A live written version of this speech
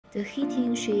The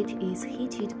heating sheet is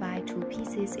heated by two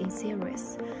pieces in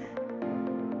series.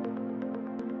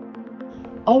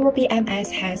 Our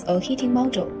BMS has a heating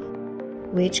module,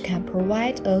 which can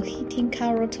provide a heating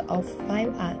current of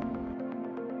 5 amp.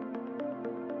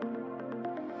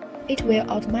 It will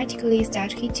automatically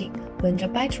start heating when the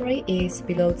battery is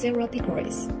below 0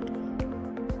 degrees.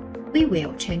 We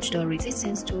will change the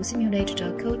resistance to simulate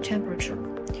the cold temperature.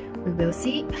 We will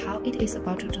see how it is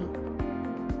about to do.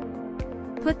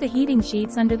 Put the heating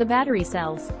sheets under the battery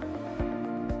cells.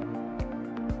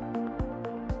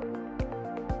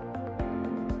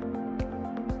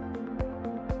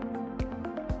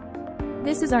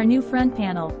 This is our new front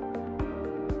panel.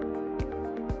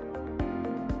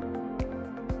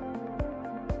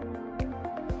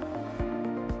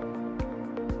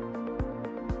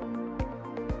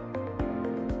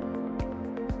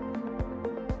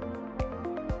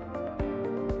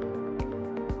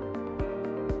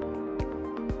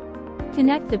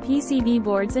 Connect the PCB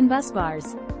boards and bus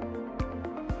bars.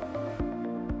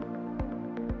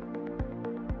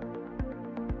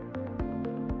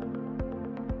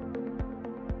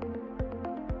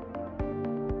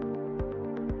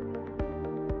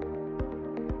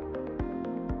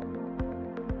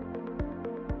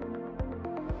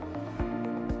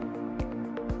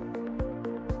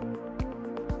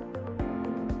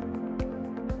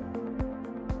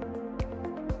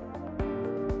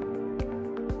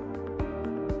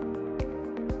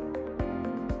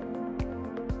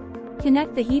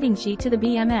 Connect the heating sheet to the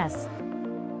BMS.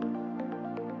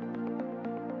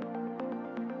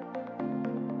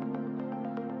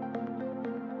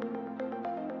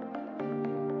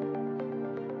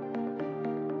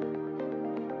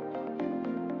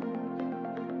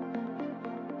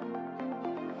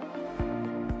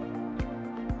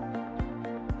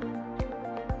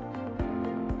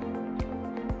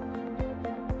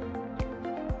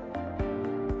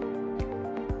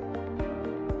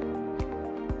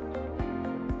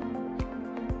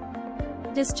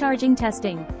 Discharging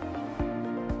testing.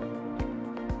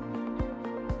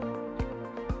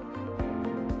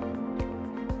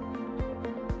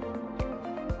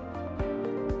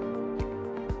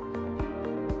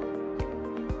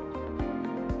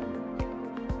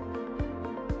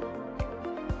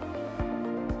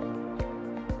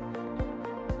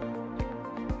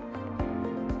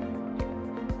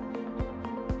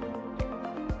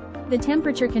 The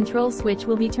temperature control switch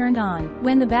will be turned on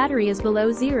when the battery is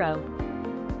below 0.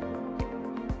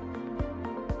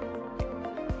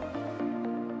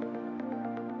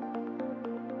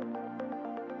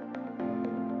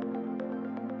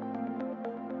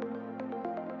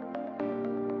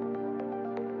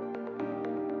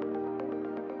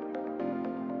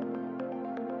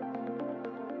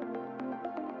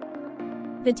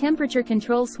 The temperature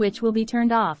control switch will be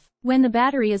turned off when the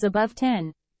battery is above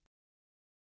 10.